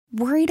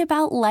Worried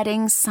about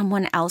letting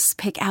someone else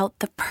pick out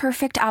the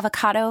perfect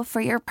avocado for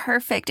your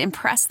perfect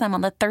impress them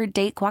on the third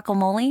date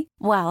guacamole?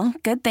 Well,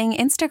 good thing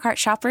Instacart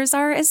shoppers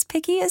are as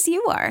picky as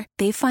you are.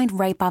 They find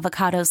ripe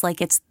avocados like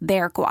it's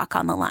their guac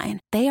on the line.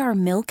 They are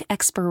milk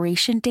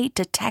expiration date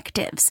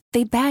detectives.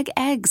 They bag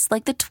eggs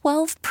like the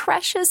 12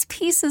 precious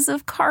pieces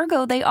of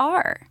cargo they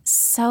are.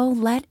 So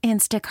let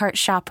Instacart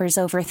shoppers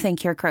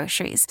overthink your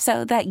groceries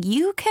so that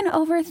you can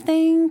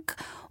overthink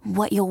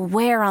what you'll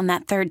wear on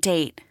that third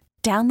date.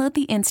 Download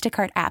the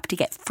Instacart app to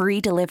get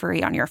free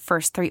delivery on your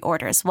first 3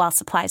 orders while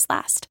supplies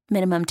last.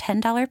 Minimum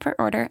 $10 per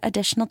order.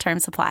 Additional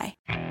terms apply.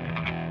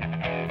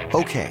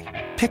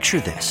 Okay, picture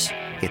this.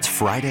 It's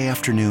Friday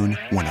afternoon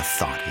when a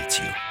thought hits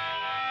you.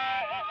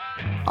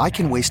 I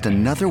can waste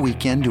another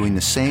weekend doing the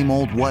same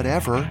old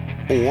whatever,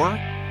 or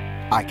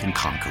I can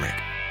conquer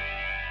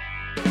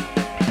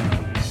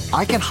it.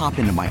 I can hop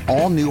into my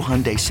all-new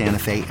Hyundai Santa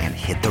Fe and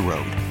hit the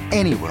road.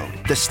 Any road.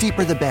 The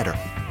steeper, the better.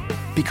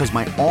 Because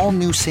my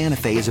all-new Santa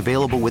Fe is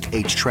available with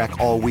H-Track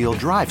all-wheel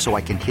drive, so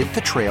I can hit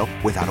the trail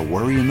without a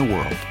worry in the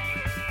world.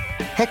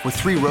 Heck, with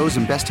 3 rows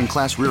and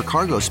best-in-class rear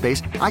cargo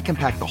space, I can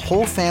pack the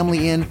whole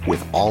family in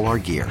with all our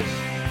gear.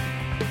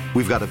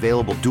 We've got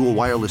available dual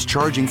wireless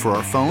charging for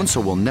our phones,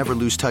 so we'll never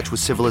lose touch with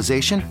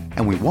civilization,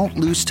 and we won't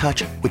lose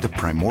touch with the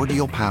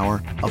primordial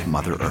power of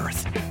Mother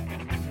Earth.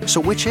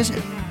 So which is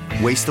it?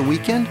 Waste the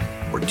weekend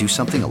or do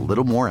something a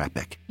little more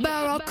epic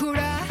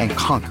and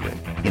conquer it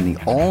in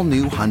the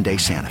all-new Hyundai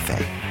Santa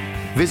Fe.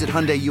 Visit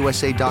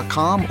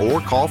HyundaiUSA.com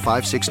or call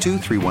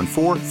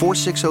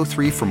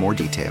 562-314-4603 for more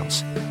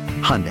details.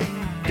 Hyundai,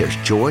 there's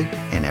joy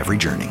in every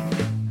journey.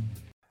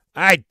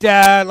 All right,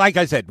 like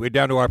I said, we're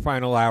down to our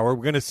final hour.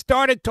 We're going to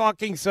start at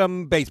talking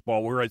some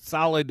baseball. We're a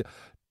solid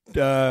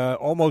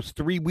almost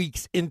 3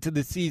 weeks into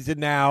the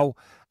season now.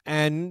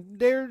 And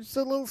there's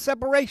a little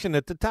separation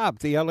at the top,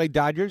 the L.A.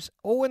 Dodgers.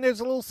 Oh, and there's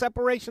a little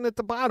separation at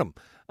the bottom.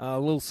 A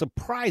little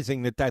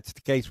surprising that that's the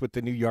case with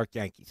the New York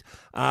Yankees.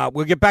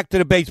 We'll get back to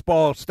the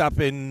baseball stuff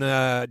in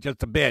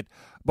just a bit,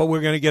 but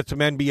we're going to get some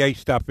NBA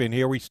stuff in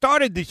here. We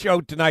started the show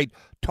tonight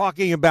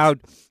talking about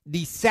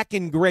the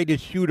second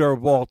greatest shooter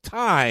of all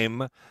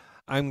time.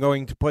 I'm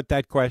going to put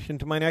that question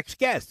to my next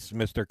guest,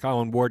 Mr.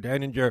 Colin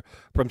Ward-Henninger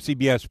from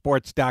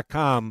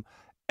CBSSports.com.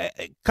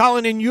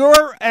 Colin, in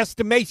your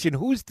estimation,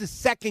 who's the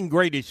second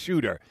greatest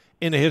shooter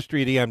in the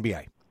history of the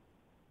NBA?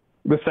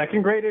 The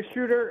second greatest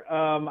shooter?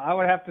 I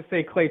would have to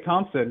say Klay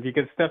Thompson,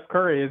 because Steph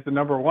Curry is the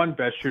number 1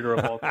 best shooter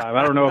of all time.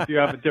 I don't know if you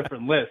have a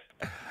different list.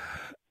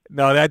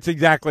 No, that's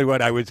exactly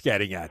what I was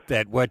getting at.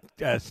 That what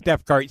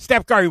Steph Curry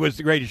was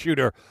the greatest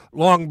shooter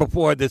long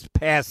before this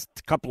past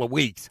couple of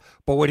weeks.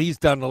 But what he's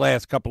done the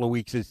last couple of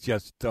weeks is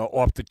just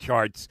off the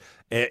charts.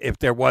 If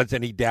there was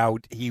any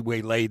doubt, he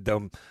waylaid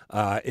them.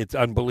 It's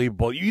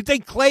unbelievable. You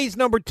think Klay's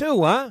number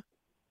 2, huh?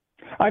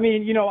 I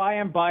mean, I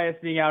am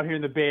biased being out here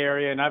in the Bay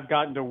Area, and I've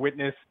gotten to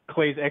witness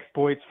Klay's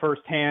exploits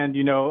firsthand.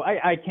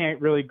 I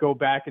can't really go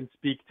back and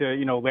speak to,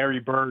 Larry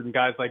Bird and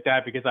guys like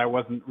that because I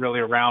wasn't really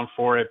around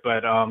for it.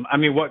 But,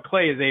 what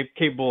Klay is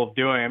capable of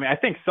doing, I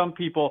think some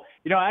people,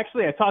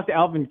 actually I talked to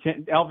Alvin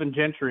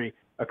Gentry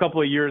a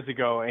couple of years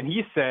ago, and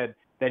he said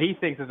that he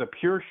thinks as a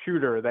pure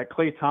shooter that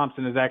Klay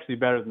Thompson is actually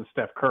better than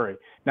Steph Curry.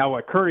 Now,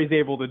 what Curry's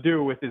able to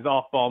do with his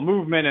off-ball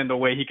movement and the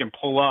way he can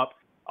pull up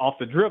off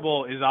the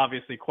dribble is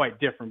obviously quite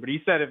different. But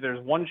he said if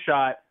there's one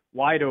shot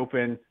wide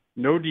open,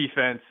 no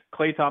defense,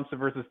 Klay Thompson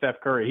versus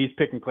Steph Curry, he's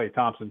picking Klay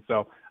Thompson.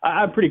 So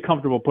I'm pretty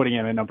comfortable putting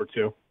him at number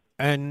 2.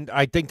 And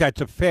I think that's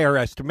a fair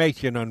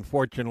estimation.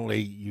 Unfortunately,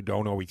 you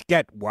don't always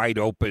get wide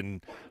open,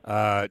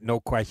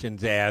 no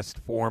questions asked,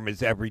 form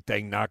is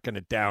everything, knocking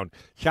it down.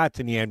 Shots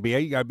in the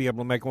NBA, you got to be able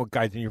to make them look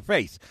guys in your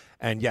face.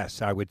 And,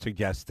 yes, I would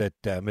suggest that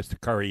Mr.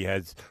 Curry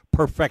has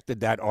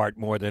perfected that art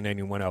more than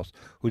anyone else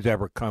who's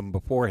ever come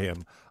before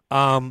him.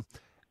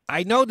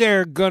 I know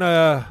they're going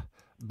to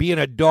be in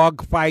a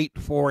dogfight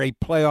for a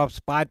playoff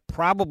spot,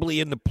 probably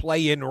in the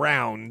play-in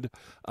round.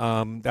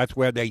 That's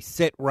where they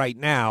sit right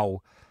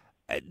now.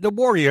 The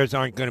Warriors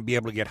aren't going to be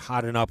able to get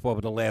hot enough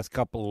over the last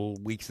couple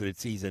of weeks of the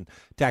season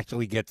to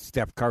actually get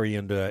Steph Curry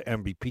into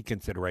MVP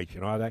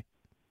consideration, are they?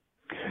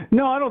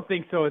 No, I don't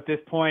think so at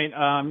this point.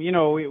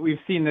 We've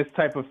seen this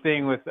type of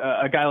thing with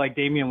a guy like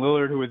Damian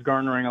Lillard, who was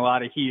garnering a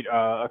lot of heat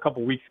a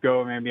couple weeks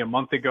ago, maybe a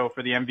month ago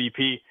for the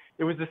MVP.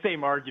 It was the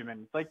same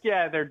argument. It's like,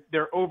 yeah,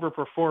 they're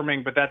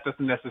overperforming, but that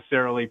doesn't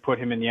necessarily put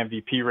him in the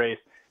MVP race.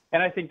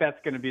 And I think that's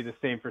going to be the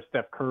same for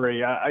Steph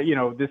Curry.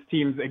 This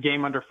team's a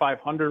game under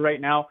 500 right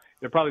now.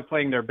 They're probably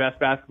playing their best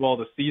basketball of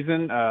the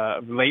season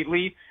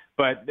lately.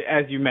 But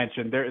as you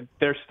mentioned,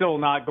 they're still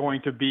not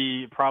going to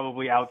be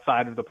probably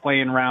outside of the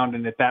play-in round.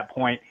 And at that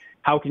point,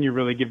 how can you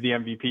really give the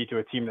MVP to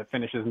a team that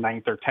finishes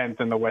 9th or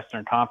 10th in the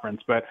Western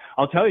Conference? But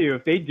I'll tell you,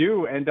 if they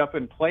do end up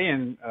in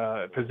play-in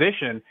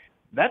position,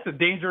 that's a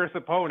dangerous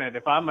opponent.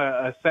 If I'm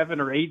a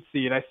 7 or 8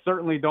 seed, I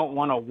certainly don't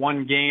want a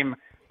one-game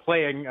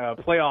playing a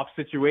playoff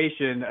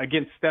situation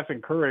against Stephen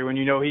Curry when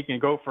you know he can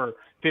go for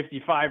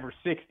 55 or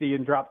 60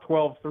 and drop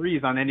 12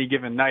 threes on any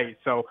given night.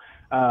 So,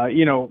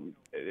 do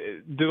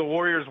the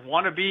Warriors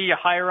want to be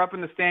higher up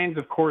in the standings?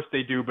 Of course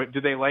they do, but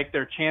do they like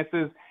their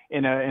chances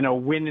in a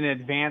win in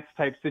advance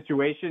type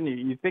situation?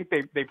 You think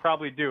they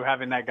probably do,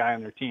 having that guy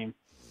on their team.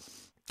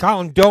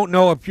 Colin, don't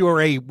know if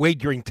you're a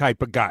wagering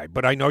type of guy,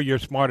 but I know you're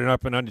smart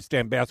enough and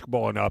understand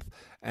basketball enough,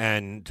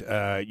 and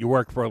you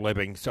work for a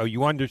living, so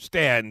you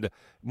understand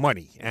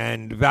money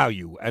and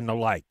value and the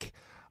like.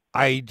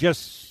 I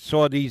just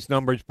saw these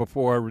numbers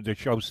before the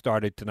show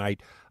started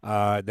tonight.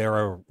 There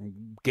are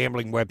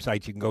gambling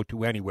websites you can go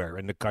to anywhere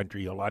in the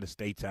country. A lot of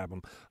states have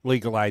them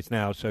legalized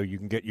now, so you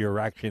can get your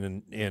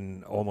action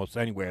in almost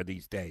anywhere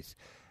these days.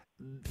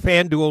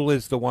 FanDuel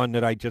is the one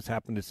that I just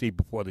happened to see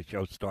before the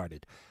show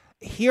started.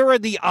 Here are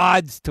the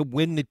odds to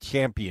win the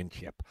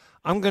championship.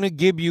 I'm going to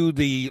give you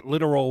the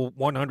literal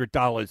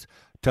 $100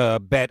 to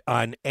bet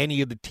on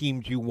any of the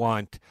teams you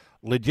want.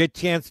 Legit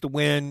chance to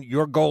win.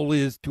 Your goal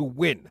is to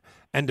win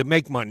and to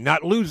make money.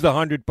 Not lose the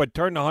 100, but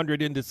turn the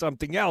 100 into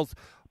something else.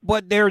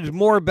 But there's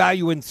more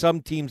value in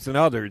some teams than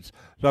others.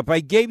 So if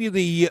I gave you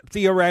the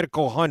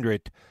theoretical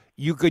 100,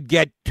 you could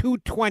get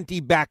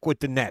 220 back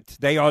with the Nets.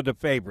 They are the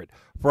favorite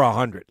for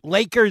 100.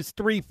 Lakers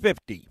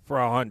 350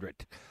 for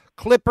 100.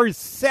 Clippers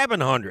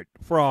 700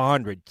 for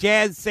 100.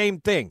 Jazz same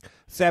thing,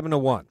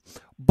 7-1.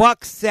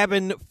 Bucks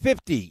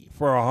 750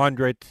 for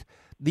 100.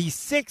 The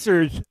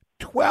Sixers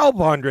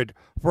 1,200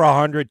 for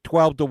 100,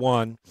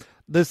 12-1.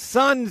 The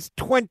Suns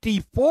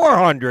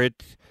 2,400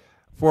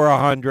 for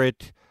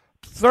 100,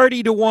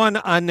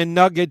 30-1 on the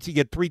Nuggets. You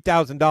get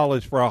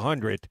 $3,000 for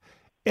 100.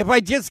 If I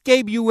just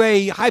gave you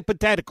a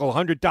hypothetical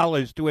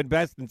 $100 to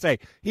invest and say,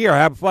 here,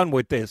 have fun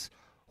with this,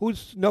 who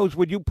knows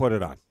would you put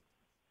it on?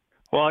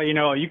 Well,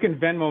 you can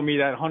Venmo me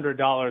that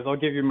 $100. I'll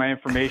give you my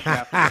information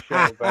after the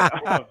show.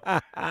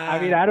 But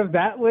out of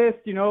that list,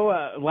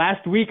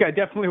 last week I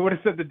definitely would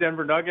have said the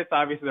Denver Nuggets.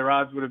 Obviously, their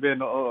odds would have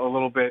been a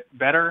little bit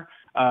better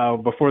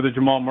before the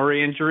Jamal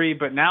Murray injury.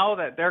 But now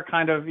that they're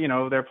kind of,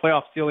 their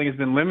playoff ceiling has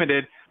been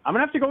limited, I'm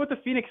going to have to go with the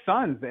Phoenix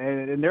Suns.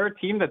 And they're a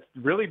team that's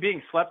really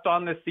being slept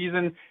on this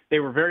season. They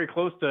were very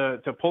close to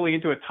pulling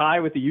into a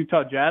tie with the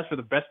Utah Jazz for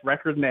the best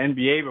record in the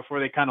NBA before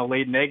they kind of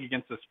laid an egg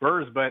against the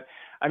Spurs. But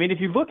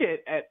if you look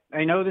at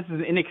I know this is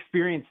an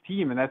inexperienced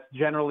team, and that's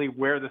generally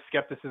where the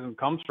skepticism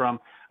comes from.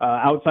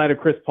 Outside of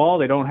Chris Paul,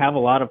 they don't have a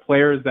lot of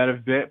players that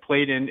have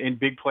played in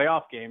big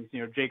playoff games.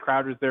 Jay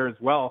Crowder's there as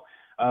well.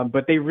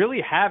 But they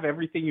really have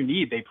everything you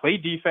need. They play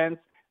defense.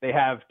 They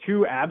have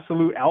two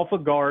absolute alpha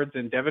guards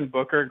in Devin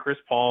Booker and Chris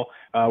Paul,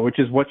 which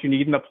is what you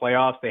need in the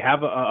playoffs. They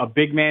have a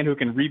big man who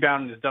can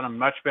rebound and has done a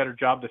much better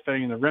job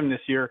defending the rim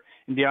this year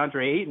in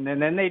DeAndre Ayton. And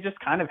then they just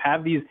kind of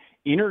have these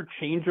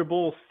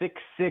interchangeable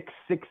 6'6",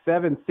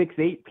 6'7",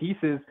 6'8"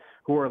 pieces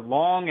who are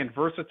long and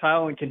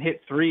versatile and can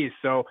hit threes.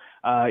 So,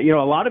 a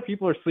lot of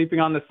people are sleeping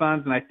on the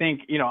Suns, and I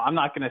think, I'm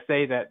not going to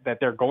say that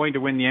they're going to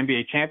win the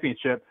NBA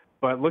championship,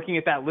 but looking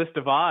at that list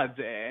of odds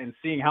and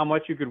seeing how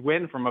much you could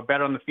win from a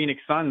bet on the Phoenix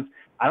Suns,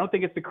 I don't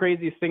think it's the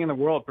craziest thing in the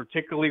world,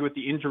 particularly with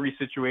the injury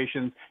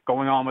situations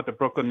going on with the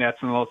Brooklyn Nets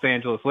and the Los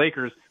Angeles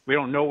Lakers. We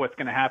don't know what's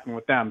going to happen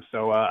with them.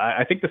 So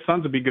I think the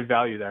Suns would be good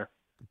value there.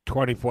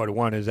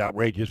 24-1 is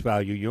outrageous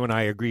value. You and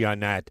I agree on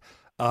that.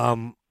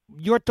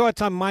 Your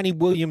thoughts on Monty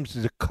Williams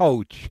as a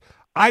coach?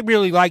 I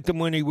really liked him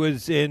when he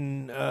was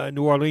in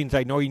New Orleans.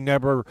 I know he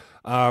never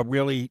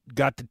really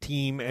got the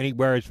team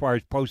anywhere as far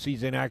as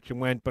postseason action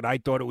went, but I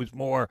thought it was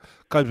more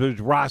because of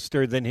his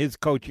roster than his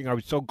coaching. I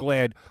was so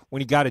glad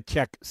when he got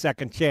a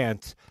second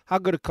chance. How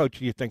good a coach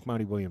do you think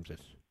Monty Williams is?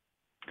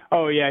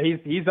 Oh yeah,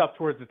 he's up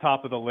towards the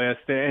top of the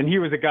list, and he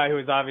was a guy who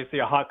was obviously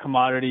a hot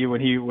commodity when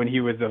he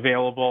was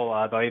available.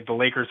 The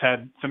Lakers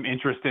had some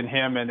interest in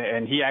him,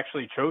 and he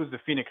actually chose the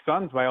Phoenix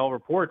Suns by all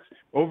reports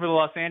over the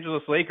Los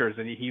Angeles Lakers,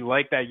 and he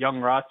liked that young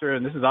roster.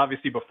 And this is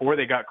obviously before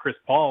they got Chris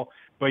Paul,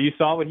 but you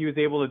saw what he was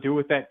able to do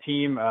with that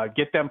team,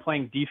 get them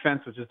playing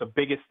defense, which is the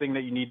biggest thing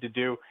that you need to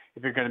do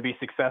if you're going to be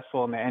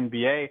successful in the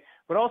NBA.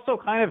 But also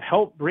kind of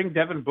help bring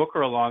Devin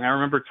Booker along. I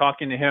remember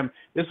talking to him,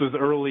 this was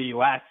early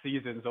last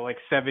season, so like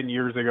 7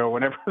 years ago,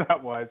 whenever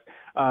that was.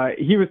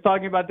 He was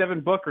talking about Devin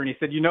Booker, and he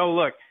said,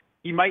 look,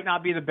 he might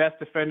not be the best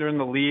defender in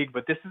the league,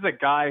 but this is a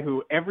guy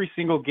who every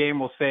single game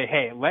will say,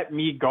 hey, let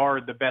me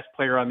guard the best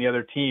player on the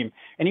other team.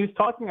 And he was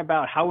talking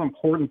about how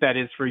important that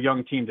is for a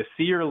young team to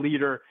see your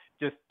leader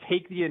just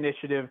take the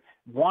initiative,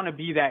 want to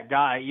be that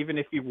guy, even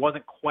if he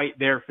wasn't quite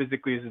there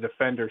physically as a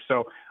defender.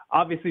 So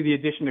obviously the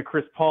addition to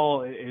Chris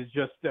Paul is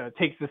just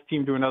takes this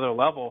team to another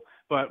level.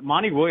 But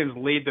Monty Williams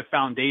laid the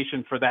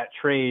foundation for that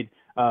trade,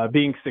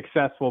 being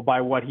successful by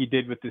what he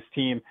did with this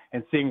team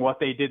and seeing what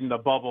they did in the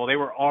bubble. They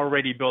were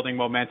already building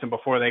momentum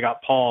before they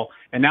got Paul.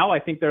 And now I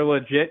think they're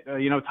legit,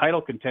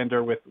 title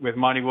contender with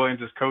Monty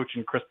Williams as coach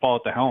and Chris Paul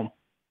at the helm.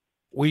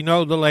 We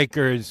know the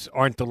Lakers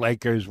aren't the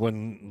Lakers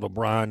when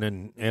LeBron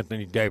and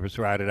Anthony Davis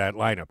are out of that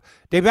lineup.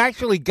 They've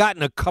actually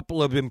gotten a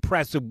couple of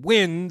impressive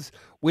wins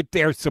with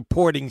their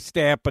supporting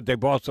staff, but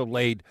they've also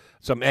laid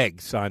some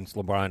eggs on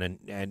LeBron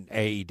and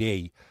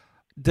AD.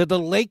 Do the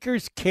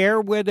Lakers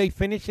care where they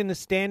finish in the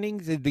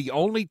standings? Is the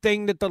only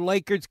thing that the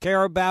Lakers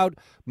care about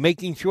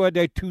making sure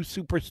their two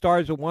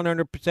superstars are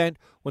 100%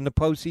 when the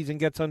postseason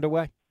gets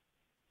underway?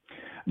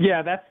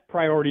 Yeah, that's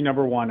priority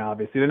number one,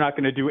 obviously. They're not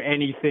going to do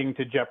anything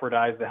to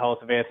jeopardize the health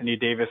of Anthony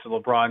Davis or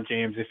LeBron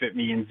James if it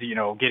means,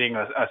 getting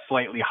a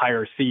slightly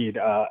higher seed.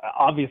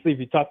 Obviously, if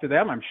you talk to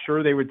them, I'm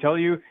sure they would tell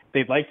you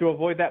they'd like to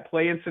avoid that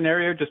play-in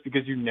scenario just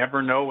because you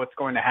never know what's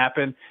going to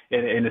happen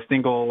in a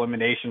single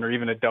elimination or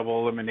even a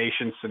double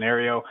elimination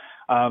scenario.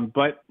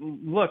 But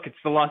look, it's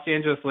the Los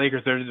Angeles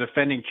Lakers. They're the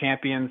defending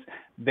champions.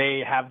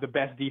 They have the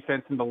best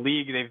defense in the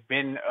league. They've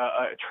been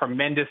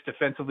tremendous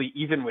defensively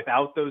even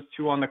without those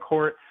two on the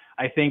court.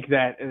 I think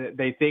that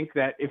they think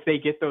that if they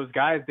get those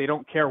guys, they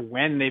don't care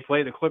when they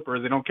play the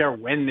Clippers. They don't care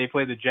when they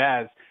play the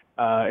Jazz.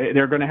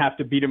 They're going to have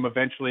to beat them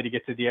eventually to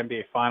get to the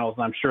NBA Finals,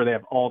 and I'm sure they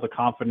have all the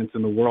confidence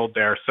in the world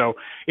there. So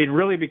it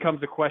really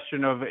becomes a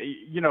question of,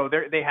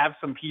 they have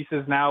some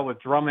pieces now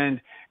with Drummond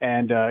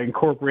and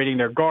incorporating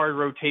their guard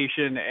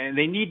rotation, and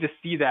they need to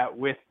see that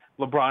with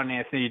LeBron and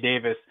Anthony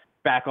Davis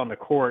back on the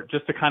court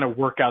just to kind of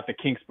work out the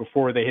kinks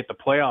before they hit the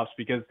playoffs.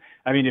 Because,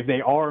 if they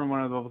are in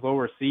one of those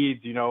lower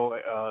seeds,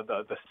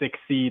 the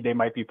sixth seed, they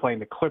might be playing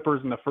the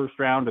Clippers in the first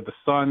round or the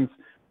Suns.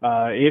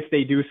 If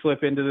they do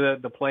slip into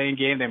the playing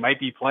game, they might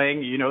be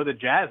playing, the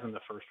Jazz in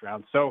the first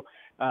round. So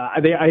I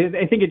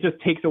think it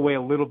just takes away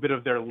a little bit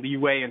of their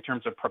leeway in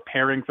terms of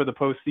preparing for the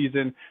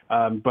postseason.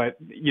 But,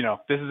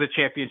 this is a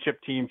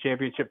championship team,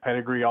 championship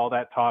pedigree, all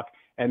that talk.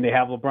 And they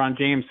have LeBron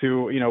James,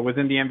 who, was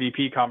in the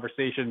MVP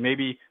conversation,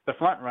 maybe the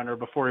front runner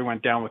before he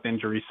went down with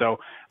injury. So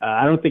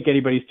I don't think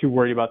anybody's too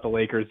worried about the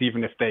Lakers,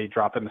 even if they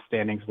drop in the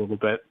standings a little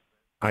bit.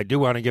 I do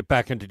want to get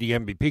back into the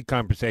MVP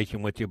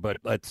conversation with you, but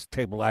let's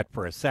table that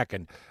for a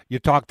second. You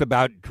talked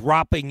about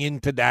dropping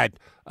into that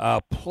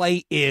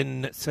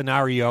play-in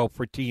scenario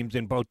for teams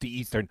in both the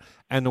Eastern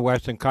and the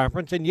Western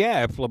Conference. And,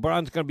 yeah, if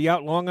LeBron's going to be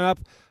out long enough,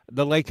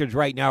 the Lakers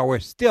right now are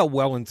still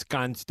well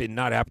ensconced in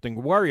not having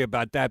to worry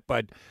about that,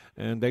 but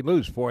they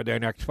lose 4 of their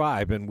next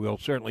 5, and we'll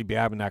certainly be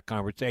having that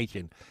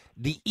conversation.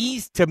 The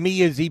East, to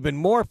me, is even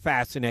more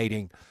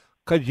fascinating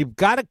because you've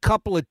got a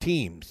couple of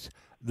teams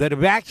that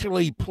have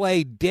actually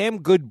played damn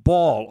good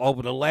ball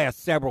over the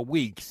last several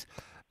weeks.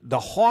 The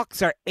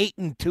Hawks are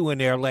 8-2 in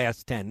their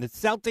last 10. The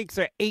Celtics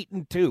are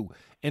 8-2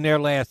 in their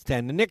last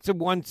 10. The Knicks have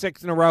won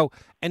 6 in a row,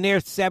 and they're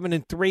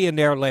 7-3 in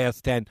their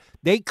last 10.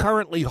 They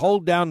currently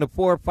hold down the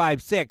 4,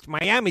 5, 6.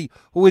 Miami,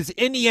 who is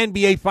in the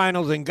NBA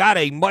Finals and got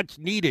a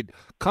much-needed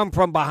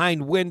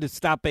come-from-behind win to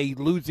stop a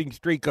losing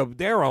streak of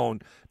their own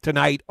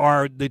tonight,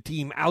 are the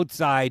team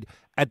outside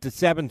at the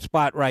 7th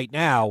spot right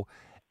now.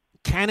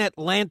 Can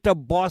Atlanta,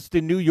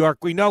 Boston, New York,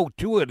 we know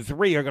 2 of the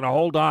 3 are going to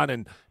hold on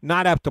and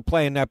not have to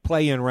play in that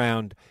play-in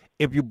round.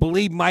 If you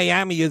believe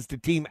Miami is the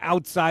team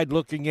outside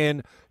looking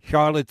in,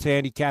 Charlotte's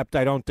handicapped.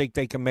 I don't think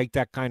they can make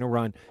that kind of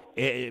run.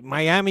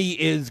 Miami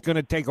is going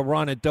to take a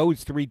run at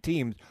those 3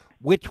 teams.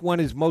 Which one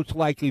is most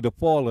likely to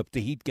fall if the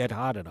Heat get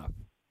hot enough?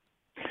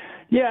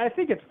 Yeah, I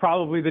think it's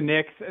probably the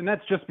Knicks, and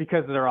that's just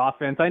because of their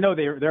offense. I know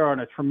they're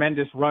on a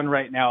tremendous run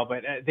right now,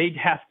 but they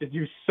have to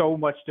do so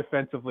much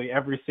defensively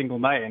every single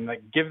night, and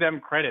give them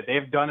credit.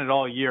 They've done it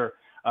all year.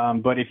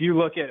 But if you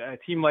look at a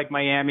team like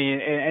Miami,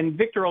 and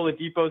Victor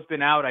Oladipo's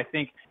been out, I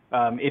think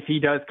if he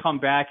does come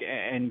back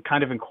and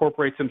kind of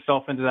incorporates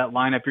himself into that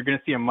lineup, you're going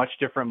to see a much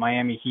different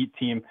Miami Heat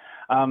team.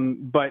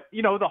 But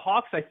the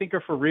Hawks, I think,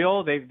 are for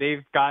real.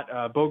 They've got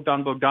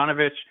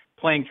Bogdanović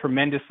playing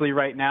tremendously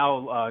right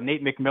now.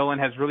 Nate McMillan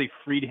has really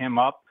freed him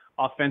up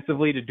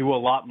offensively to do a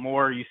lot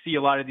more. You see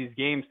a lot of these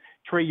games,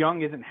 Trae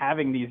Young isn't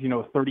having these,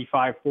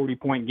 35,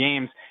 40-point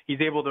games. He's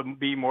able to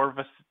be more of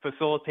a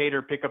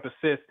facilitator, pick up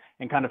assists,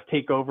 and kind of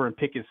take over and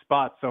pick his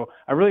spots. So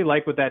I really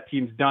like what that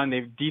team's done.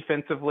 They've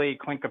defensively,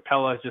 Clint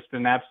Capella has just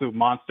been an absolute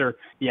monster.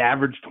 He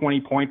averaged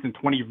 20 points and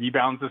 20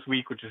 rebounds this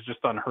week, which is just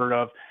unheard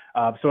of.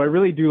 So I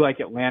really do like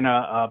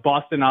Atlanta.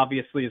 Boston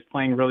obviously is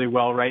playing really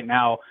well right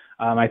now.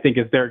 I think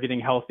as they're getting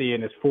healthy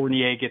and as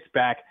Fournier gets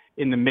back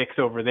in the mix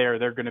over there,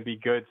 they're going to be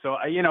good. So,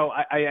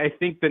 I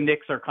think the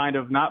Knicks are kind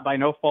of, not by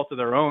no fault of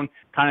their own,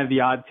 kind of the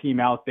odd team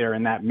out there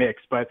in that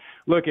mix. But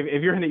look,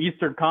 if you're in the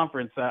Eastern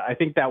Conference, I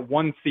think that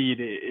 1 seed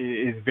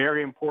is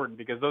very important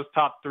because those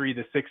top 3,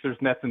 the Sixers,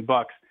 Nets, and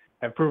Bucks,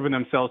 have proven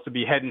themselves to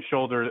be head and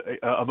shoulders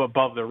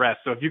above the rest.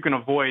 So if you can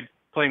avoid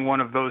playing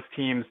one of those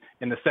teams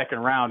in the second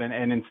round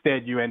and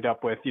instead you end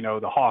up with,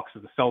 the Hawks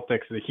or the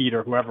Celtics or the Heat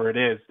or whoever it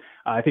is,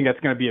 I think that's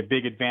going to be a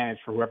big advantage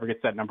for whoever gets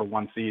that number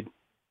 1 seed.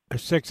 The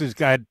Sixers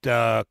got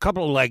a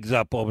couple of legs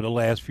up over the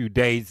last few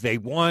days. They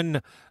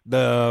won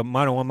the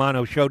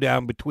mano-a-mano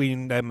showdown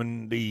between them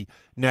and the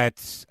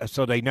Nets,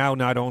 so they now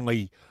not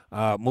only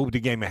move the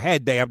game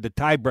ahead, they have the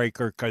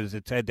tiebreaker because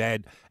it's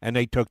head-to-head, and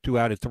they took 2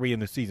 out of 3 in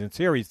the season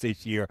series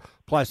this year.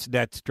 Plus,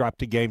 Nets dropped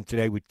the game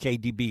today with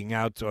KD being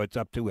out, so it's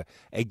up to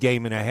a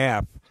game and a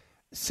half.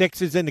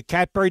 Sixers in the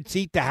catbird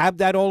seat to have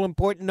that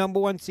all-important number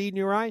 1 seed in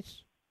your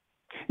eyes?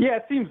 Yeah,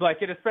 it seems like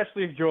it,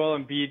 especially if Joel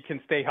Embiid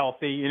can stay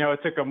healthy. It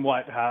took him,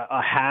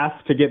 a half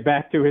to get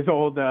back to his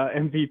old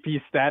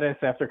MVP status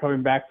after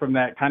coming back from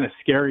that kind of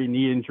scary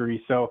knee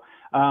injury. So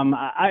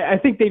I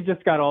think they've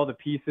just got all the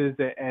pieces,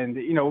 and,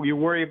 you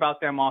worry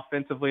about them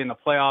offensively in the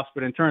playoffs,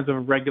 but in terms of a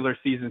regular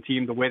season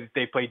team, the way that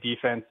they play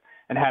defense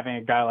and having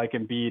a guy like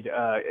Embiid,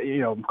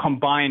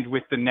 combined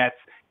with the Nets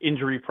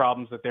injury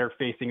problems that they're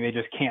facing, they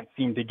just can't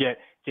seem to get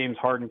James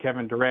Harden,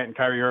 Kevin Durant, and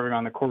Kyrie Irving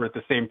on the court at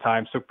the same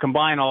time. So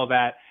combine all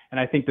that, and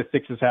I think the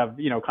Sixers have,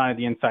 kind of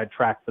the inside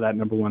track for that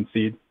number one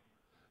seed.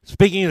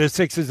 Speaking of the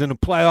Sixers in the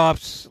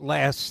playoffs,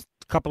 last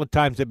couple of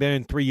times they've been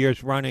in 3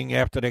 years running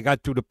after they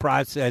got through the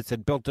process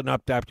and built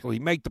enough to actually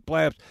make the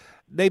playoffs,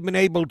 they've been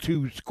able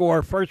to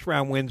score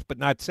first-round wins but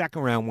not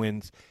second-round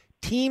wins.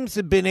 Teams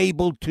have been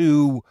able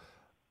to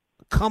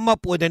come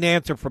up with an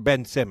answer for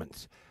Ben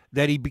Simmons,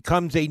 that he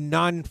becomes a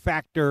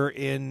non-factor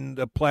in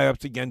the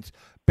playoffs against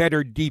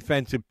better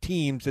defensive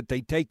teams, that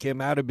they take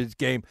him out of his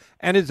game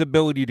and his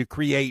ability to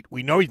create.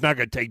 We know he's not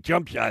going to take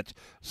jump shots,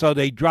 so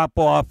they drop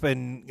off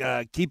and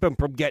keep him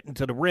from getting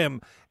to the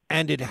rim,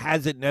 and it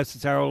hasn't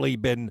necessarily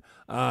been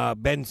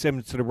Ben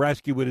Simmons to the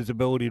rescue with his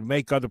ability to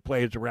make other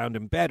players around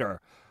him better.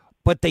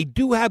 But they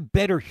do have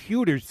better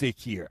shooters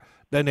this year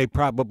than they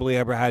probably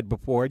ever had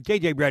before.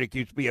 J.J. Redick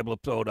used to be able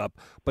to fill it up,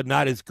 but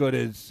not as good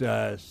as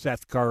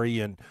Steph Curry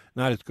and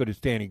not as good as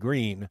Danny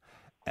Green.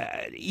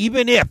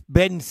 Even if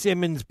Ben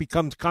Simmons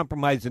becomes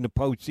compromised in the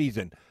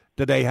postseason,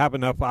 do they have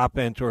enough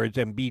offense, or is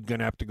Embiid going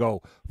to have to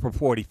go for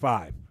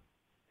 45?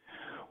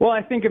 Well,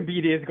 I think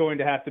Embiid is going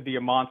to have to be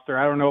a monster.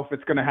 I don't know if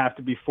it's going to have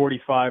to be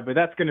 45, but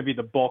that's going to be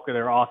the bulk of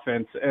their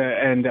offense.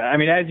 And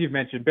as you've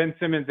mentioned, Ben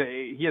Simmons,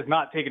 he has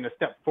not taken a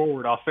step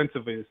forward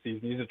offensively this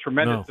season. He's a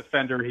tremendous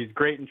defender. He's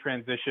great in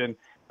transition.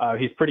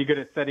 He's pretty good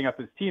at setting up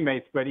his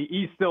teammates, but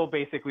he's still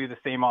basically the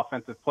same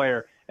offensive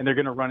player, and they're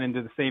going to run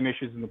into the same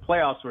issues in the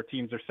playoffs where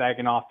teams are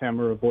sagging off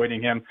him or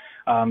avoiding him.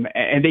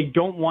 And they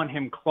don't want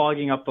him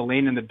clogging up the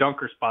lane in the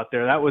dunker spot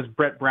there. That was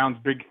Brett Brown's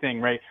big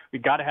thing, right? We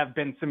got to have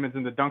Ben Simmons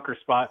in the dunker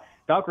spot.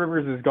 Doc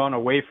Rivers has gone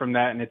away from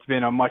that, and it's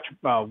been a much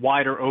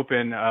wider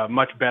open,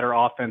 much better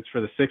offense for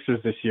the Sixers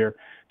this year.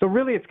 So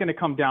really it's going to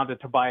come down to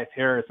Tobias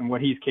Harris and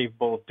what he's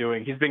capable of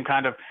doing. He's been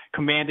kind of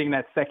commanding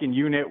that second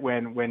unit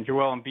when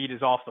Joel Embiid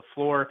is off the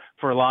floor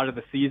for a lot of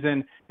the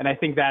season, and I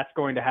think that's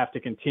going to have to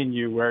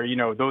continue where,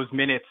 those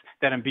minutes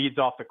that Embiid's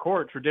off the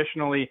court,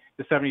 traditionally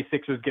the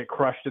 76ers get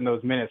crushed in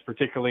those minutes,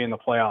 particularly in the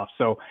playoffs.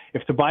 So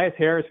if Tobias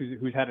Harris,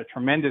 who's had a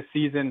tremendous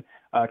season,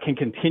 can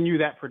continue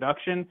that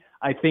production,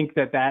 I think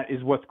that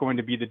is what's going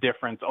to be the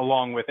difference,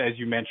 along with, as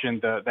you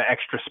mentioned, the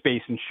extra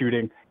space and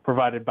shooting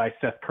provided by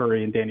Seth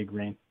Curry and Danny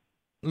Green.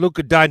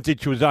 Luka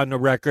Doncic was on the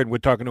record. We're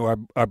talking to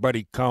our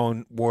buddy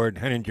Colin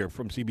Ward-Henninger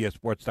from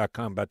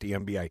CBSSports.com about the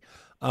NBA.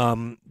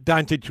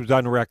 Doncic was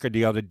on the record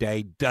the other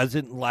day,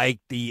 doesn't like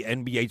the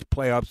NBA's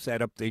playoff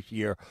setup this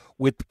year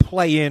with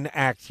play-in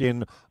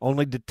action.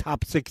 Only the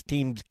top 6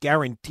 teams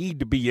guaranteed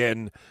to be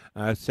in.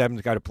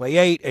 7's got to play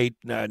 8,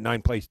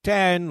 9 plays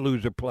 10,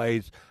 loser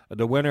plays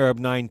the winner of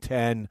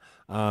 9-10.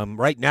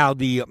 Right now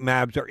the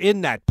Mavs are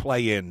in that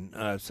play-in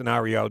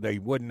scenario. They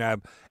wouldn't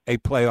have a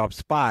playoff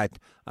spot.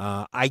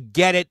 I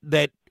get it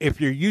that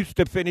if you're used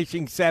to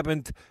finishing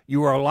 7th,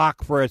 you are a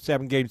lock for a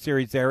 7-game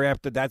series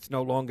thereafter. That's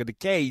no longer the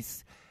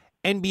case.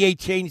 NBA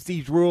changed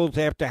these rules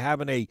after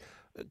having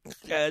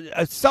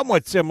a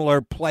somewhat similar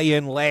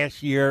play-in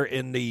last year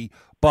in the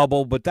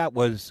bubble, but that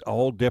was a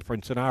whole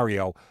different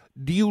scenario.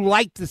 Do you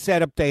like the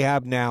setup they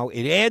have now?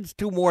 It adds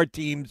 2 more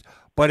teams,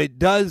 but it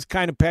does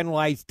kind of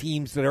penalize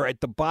teams that are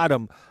at the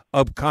bottom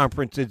of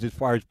conferences as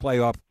far as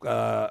playoff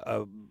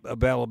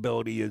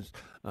availability is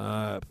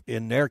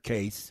in their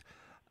case.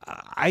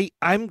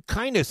 I'm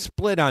kind of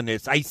split on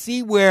this. I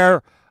see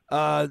where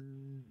a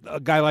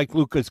guy like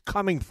Luka's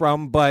coming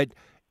from, but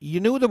you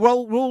knew the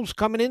rules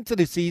coming into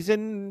the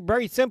season.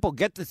 Very simple.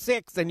 Get the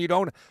 6, and you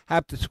don't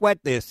have to sweat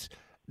this.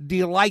 Do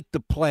you like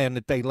the plan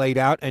that they laid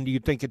out, and do you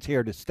think it's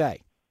here to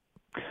stay?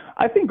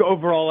 I think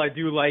overall I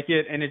do like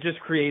it, and it just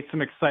creates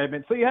some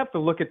excitement. So you have to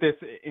look at this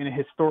in a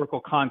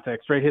historical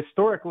context, right?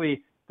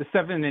 Historically, the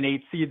 7 and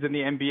 8 seeds in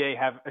the NBA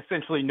have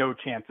essentially no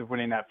chance of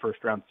winning that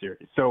first-round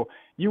series. So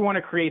you want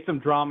to create some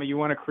drama. You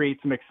want to create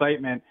some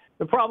excitement.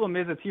 The problem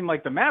is a team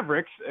like the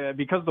Mavericks,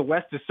 because the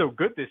West is so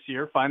good this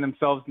year, find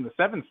themselves in the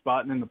 7th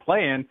spot and in the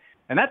play-in.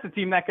 And that's a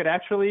team that could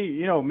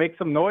actually, make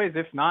some noise,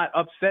 if not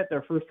upset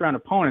their first-round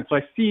opponent. So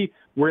I see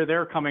where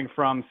they're coming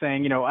from,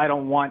 saying, I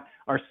don't want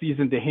our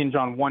season to hinge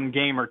on 1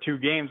 game or 2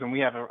 games when we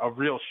have a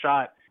real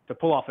shot to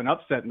pull off an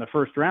upset in the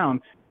first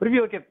round. But if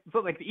you look at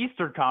the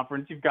Eastern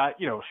Conference, you've got,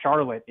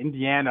 Charlotte,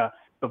 Indiana,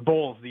 the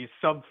Bulls, these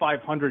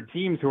sub-500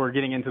 teams who are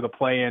getting into the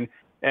play-in.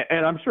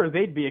 And I'm sure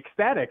they'd be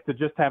ecstatic to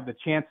just have the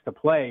chance to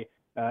play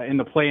in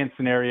the play-in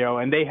scenario,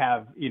 and they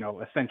have,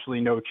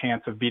 essentially no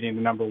chance of beating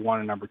the number 1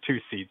 and number 2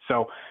 seeds.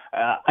 So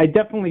I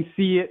definitely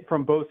see it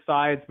from both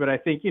sides, but I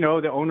think,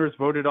 the owners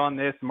voted on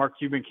this. Mark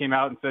Cuban came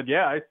out and said,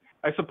 yeah,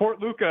 I support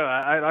Luka.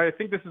 I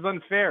think this is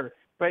unfair,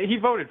 but he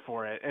voted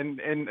for it. And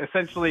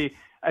essentially,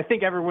 I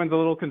think everyone's a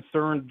little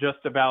concerned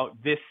just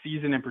about this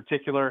season in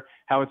particular,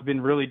 how it's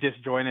been really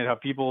disjointed, how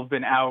people have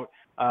been out.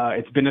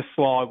 It's been a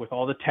slog with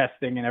all the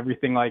testing and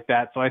everything like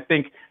that. So I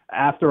think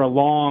after a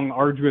long,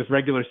 arduous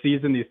regular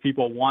season, these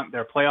people want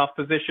their playoff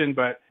position,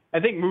 but I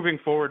think moving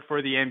forward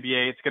for the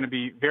NBA, it's going to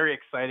be very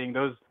exciting.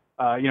 Those,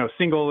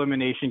 single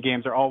elimination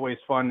games are always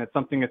fun. It's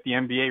something that the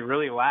NBA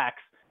really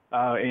lacks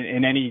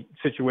in any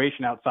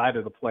situation outside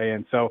of the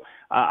play-in. So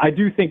I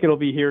do think it'll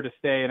be here to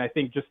stay, and I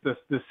think just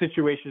the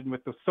situation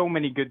with so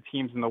many good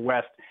teams in the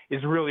West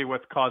is really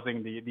what's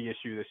causing the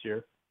issue this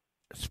year.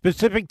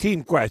 Specific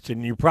team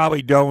question. You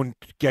probably don't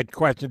get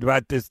questioned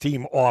about this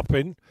team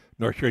often,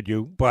 nor should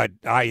you, but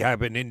I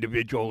have an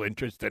individual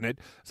interest in it,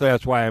 so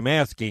that's why I'm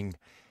asking.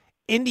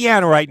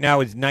 Indiana right now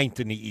is 9th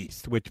in the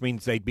East, which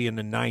means they'd be in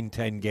the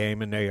 9-10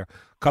 game, and they're a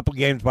couple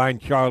games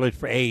behind Charlotte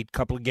for 8,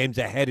 couple of games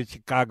ahead of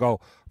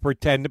Chicago for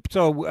 10.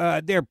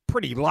 So they're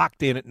pretty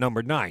locked in at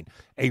number 9.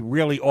 A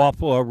really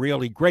awful, a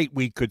really great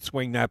week could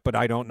swing that, but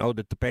I don't know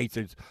that the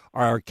Pacers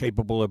are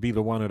capable of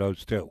either one of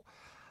those two.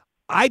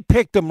 I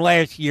picked them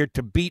last year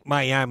to beat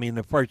Miami in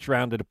the first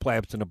round of the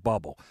playoffs in the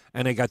bubble,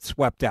 and they got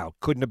swept out.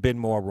 Couldn't have been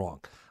more wrong.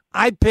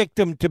 I picked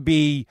them to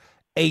be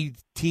a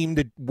team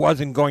that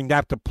wasn't going to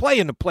have to play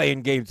in the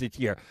play-in games this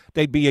year.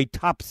 They'd be a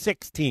top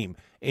 6 team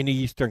in the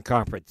Eastern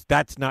Conference.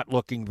 That's not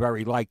looking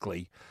very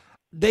likely.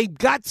 They've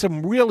got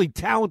some really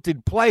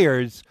talented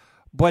players,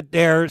 but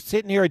they're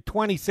sitting here at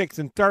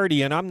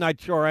 26-30, and I'm not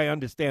sure I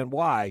understand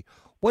why.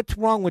 What's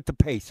wrong with the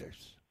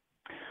Pacers?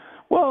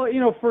 Well,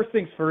 first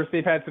things first,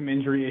 they've had some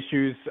injury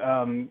issues.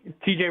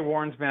 T.J.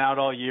 Warren's been out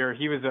all year.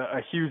 He was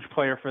a huge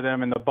player for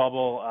them in the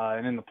bubble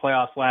and in the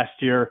playoffs last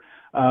year.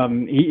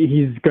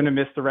 He's going to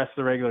miss the rest of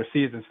the regular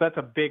season. So that's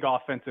a big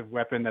offensive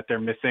weapon that they're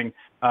missing.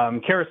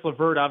 Karis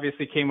LeVert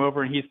obviously came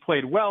over and he's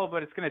played well,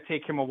 but it's going to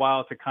take him a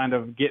while to kind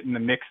of get in the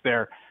mix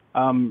there.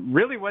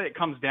 Really what it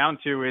comes down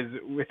to is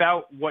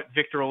without what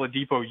Victor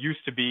Oladipo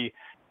used to be,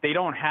 they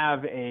don't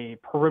have a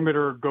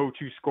perimeter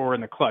go-to scorer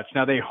in the clutch.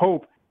 Now they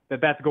hope that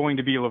that's going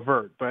to be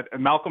LeVert, but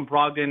Malcolm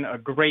Brogdon, a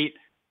great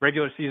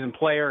regular season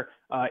player,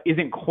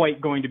 isn't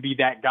quite going to be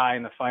that guy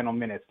in the final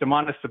minutes.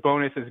 Domantas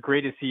Sabonis, as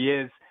great as he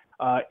is,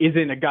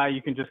 isn't a guy you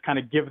can just kind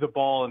of give the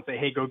ball and say,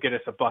 hey, go get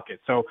us a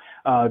bucket. So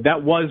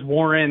that was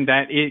Warren,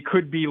 that it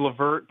could be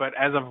LeVert, but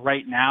as of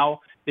right now,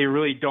 they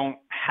really don't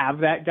have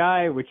that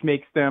guy, which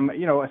makes them,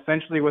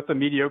 essentially what's a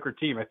mediocre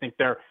team. I think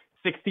they're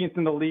 16th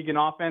in the league in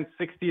offense,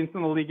 16th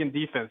in the league in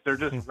defense. They're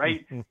just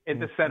right at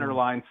the center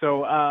line.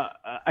 So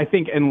I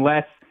think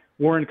unless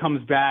Warren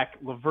comes back,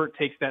 LeVert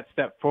takes that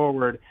step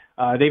forward.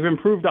 They've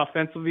improved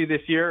offensively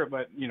this year,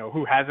 but,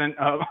 who hasn't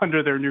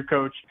under their new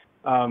coach?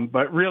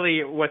 But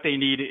really what they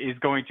need is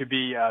going to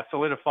be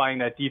solidifying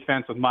that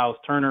defense with Miles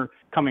Turner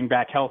coming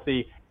back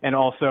healthy and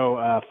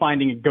also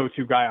finding a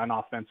go-to guy on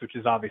offense, which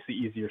is obviously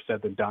easier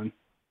said than done.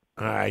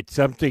 All right,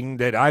 something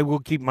that I will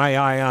keep my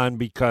eye on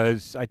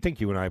because I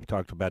think you and I have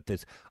talked about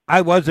this.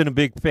 I wasn't a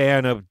big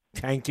fan of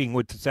tanking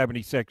with the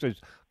 76ers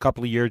a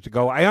couple of years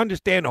ago. I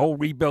understand the whole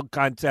rebuild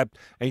concept,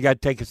 and you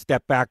got to take a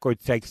step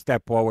backwards, take a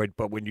step forward,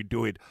 but when you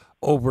do it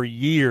over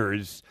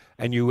years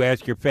and you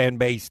ask your fan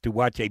base to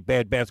watch a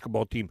bad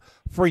basketball team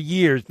for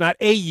years, not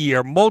a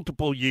year,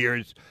 multiple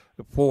years,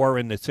 4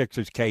 in the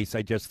Sixers case,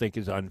 I just think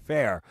is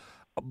unfair.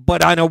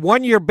 But on a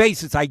one-year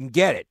basis, I can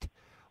get it.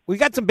 We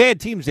got some bad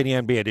teams in the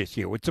NBA this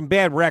year with some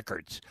bad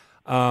records.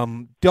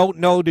 Don't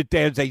know that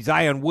there's a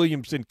Zion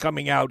Williamson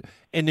coming out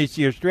in this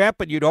year's draft,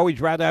 but you'd always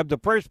rather have the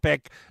first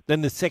pick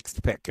than the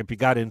 6th pick if you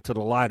got into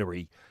the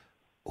lottery.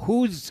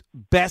 Who's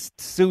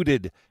best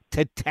suited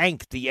to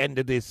tank the end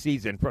of this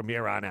season from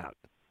here on out?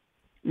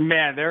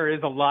 Man, there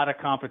is a lot of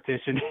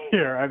competition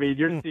here. I mean,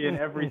 you're seeing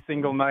every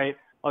single night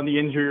on the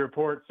injury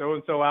report,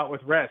 so-and-so out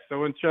with rest,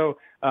 so-and-so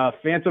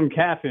phantom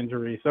calf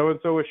injury,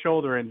 so-and-so a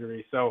shoulder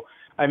injury. So,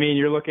 I mean,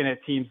 you're looking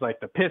at teams like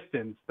the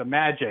Pistons, the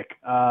Magic.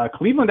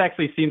 Cleveland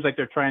actually seems like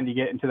they're trying to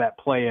get into that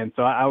play-in,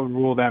 so I would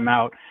rule them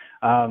out.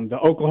 The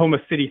Oklahoma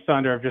City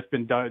Thunder have just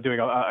been doing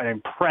an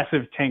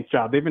impressive tank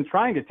job. They've been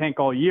trying to tank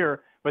all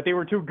year, but they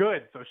were too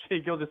good. So Shai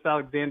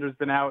Gilgeous-Alexander's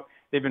been out.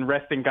 They've been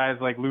resting guys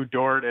like Lou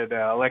Dort and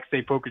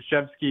Alexei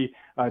Pokusevsky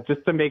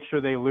just to make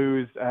sure they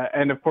lose.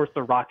 And, of course,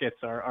 the Rockets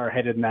are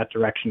headed in that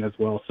direction as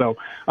well. So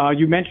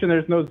you mentioned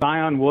there's no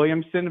Zion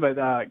Williamson, but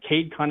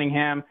Cade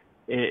Cunningham,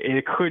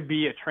 it could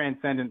be a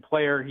transcendent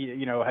player. He,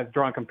 has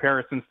drawn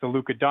comparisons to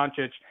Luka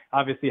Doncic.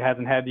 Obviously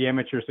hasn't had the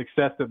amateur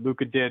success that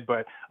Luka did,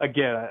 but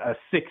again, a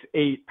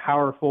 6'8",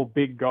 powerful,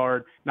 big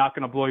guard, not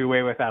going to blow you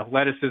away with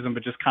athleticism,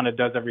 but just kind of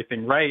does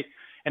everything right.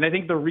 And I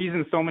think the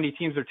reason so many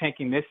teams are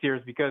tanking this year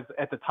is because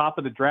at the top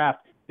of the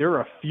draft, there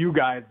are a few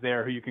guys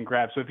there who you can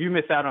grab. So if you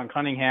miss out on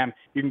Cunningham,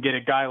 you can get a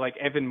guy like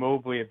Evan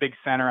Mobley, a big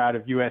center out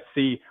of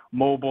USC,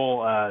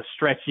 mobile,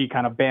 stretchy,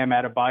 kind of Bam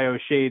Adebayo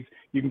shades.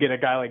 You can get a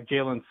guy like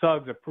Jalen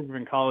Suggs, a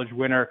proven college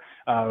winner,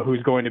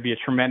 who's going to be a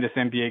tremendous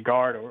NBA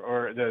guard,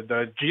 or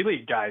the G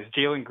League guys,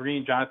 Jalen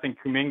Green, Jonathan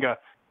Kuminga.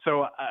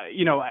 So,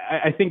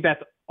 I think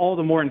that's all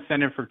the more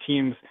incentive for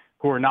teams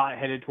who are not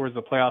headed towards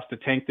the playoffs to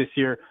tank this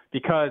year,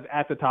 because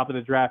at the top of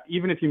the draft,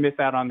 even if you miss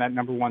out on that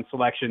number 1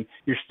 selection,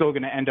 you're still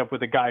going to end up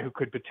with a guy who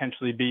could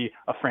potentially be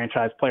a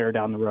franchise player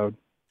down the road.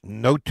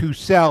 Note to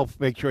self,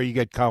 make sure you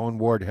get Colin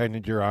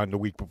Ward-Henninger on the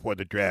week before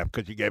the draft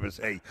because he gave us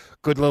a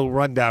good little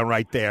rundown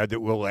right there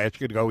that we'll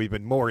ask you to go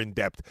even more in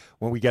depth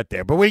when we get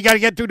there. But we got to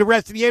get through the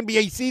rest of the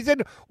NBA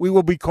season. We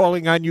will be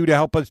calling on you to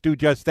help us do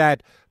just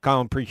that.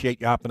 Colin,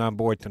 appreciate you hopping on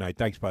board tonight.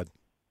 Thanks, bud.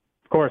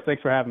 Of course.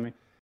 Thanks for having me.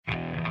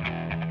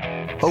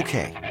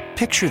 Okay,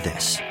 picture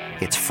this.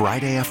 It's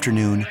Friday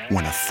afternoon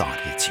when a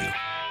thought hits you.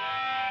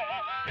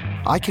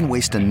 I can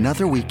waste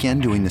another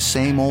weekend doing the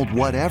same old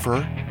whatever,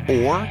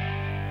 or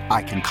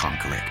I can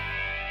conquer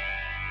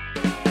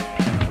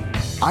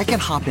it. I can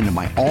hop into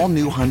my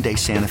all-new Hyundai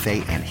Santa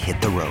Fe and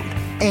hit the road.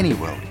 Any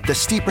road. The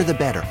steeper, the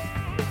better.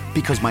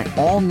 Because my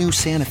all-new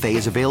Santa Fe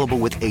is available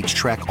with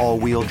H-Track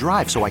all-wheel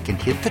drive, so I can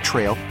hit the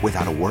trail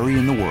without a worry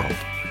in the world.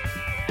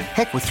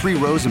 Heck, with 3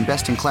 rows and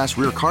best-in-class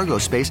rear cargo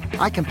space,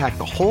 I can pack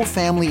the whole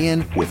family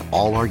in with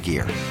all our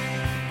gear.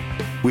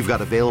 We've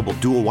got available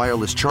dual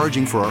wireless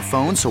charging for our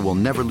phones, so we'll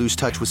never lose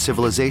touch with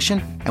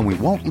civilization, and we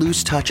won't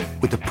lose touch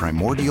with the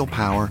primordial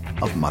power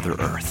of Mother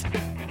Earth.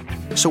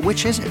 So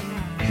which is it?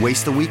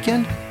 Waste the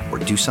weekend or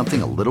do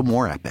something a little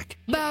more epic?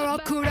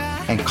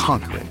 And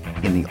conquer it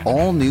in the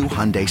all-new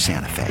Hyundai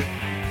Santa Fe.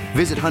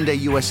 Visit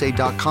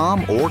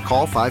HyundaiUSA.com or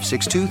call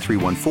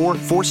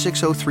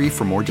 562-314-4603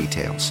 for more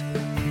details.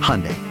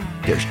 Hyundai,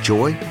 there's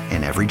joy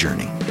in every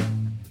journey.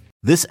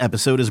 This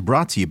episode is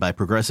brought to you by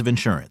Progressive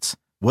Insurance.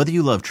 Whether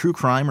you love true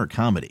crime or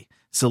comedy,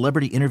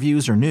 celebrity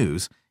interviews or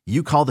news,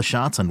 you call the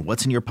shots on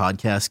what's in your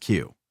podcast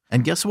queue.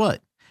 And guess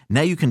what?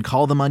 Now you can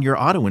call them on your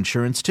auto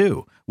insurance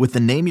too with the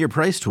Name Your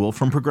Price tool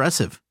from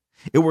Progressive.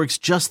 It works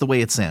just the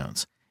way it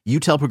sounds. You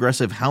tell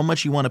Progressive how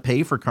much you want to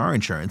pay for car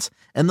insurance,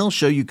 and they'll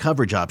show you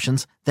coverage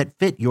options that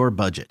fit your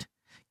budget.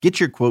 Get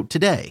your quote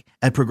today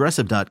at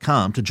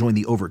Progressive.com to join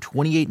the over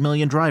 28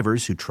 million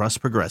drivers who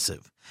trust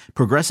Progressive.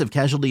 Progressive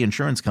Casualty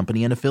Insurance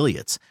Company and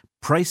Affiliates.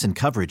 Price and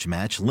coverage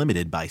match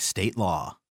limited by state law.